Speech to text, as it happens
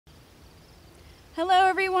Hello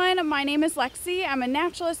everyone, my name is Lexi. I'm a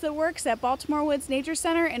naturalist that works at Baltimore Woods Nature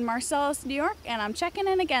Center in Marcellus, New York, and I'm checking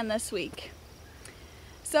in again this week.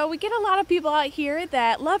 So we get a lot of people out here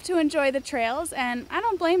that love to enjoy the trails, and I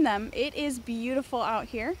don't blame them. It is beautiful out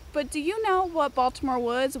here. But do you know what Baltimore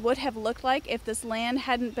Woods would have looked like if this land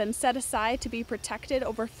hadn't been set aside to be protected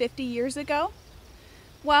over 50 years ago?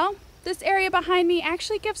 Well, this area behind me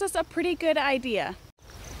actually gives us a pretty good idea.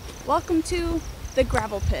 Welcome to the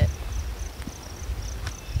gravel pit.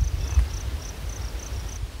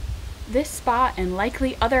 This spot and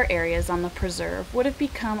likely other areas on the preserve would have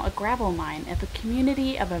become a gravel mine if a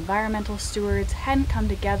community of environmental stewards hadn't come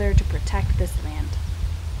together to protect this land.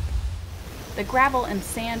 The gravel and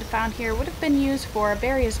sand found here would have been used for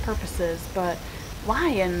various purposes, but why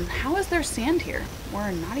and how is there sand here?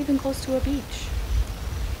 We're not even close to a beach.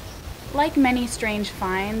 Like many strange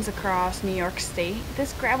finds across New York State,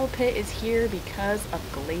 this gravel pit is here because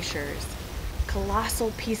of glaciers.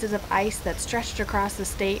 Colossal pieces of ice that stretched across the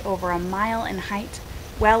state over a mile in height,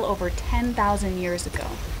 well over 10,000 years ago.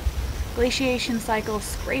 Glaciation cycles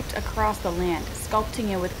scraped across the land, sculpting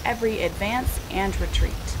it with every advance and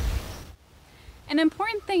retreat. An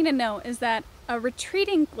important thing to note is that a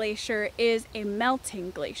retreating glacier is a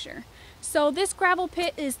melting glacier. So this gravel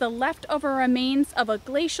pit is the leftover remains of a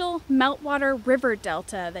glacial meltwater river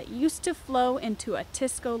delta that used to flow into a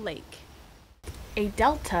Tisco lake. A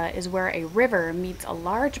delta is where a river meets a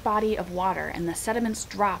large body of water and the sediments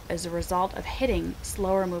drop as a result of hitting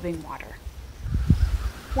slower moving water.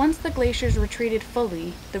 Once the glaciers retreated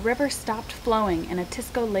fully, the river stopped flowing and a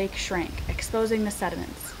Tisco lake shrank, exposing the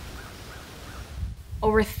sediments.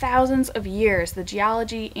 Over thousands of years, the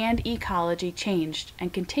geology and ecology changed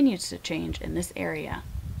and continues to change in this area.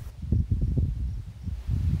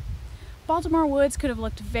 Baltimore Woods could have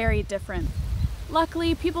looked very different.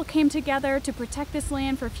 Luckily, people came together to protect this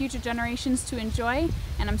land for future generations to enjoy,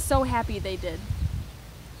 and I'm so happy they did.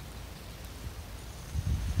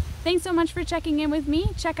 Thanks so much for checking in with me.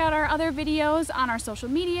 Check out our other videos on our social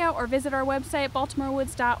media or visit our website,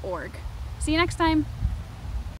 baltimorewoods.org. See you next time.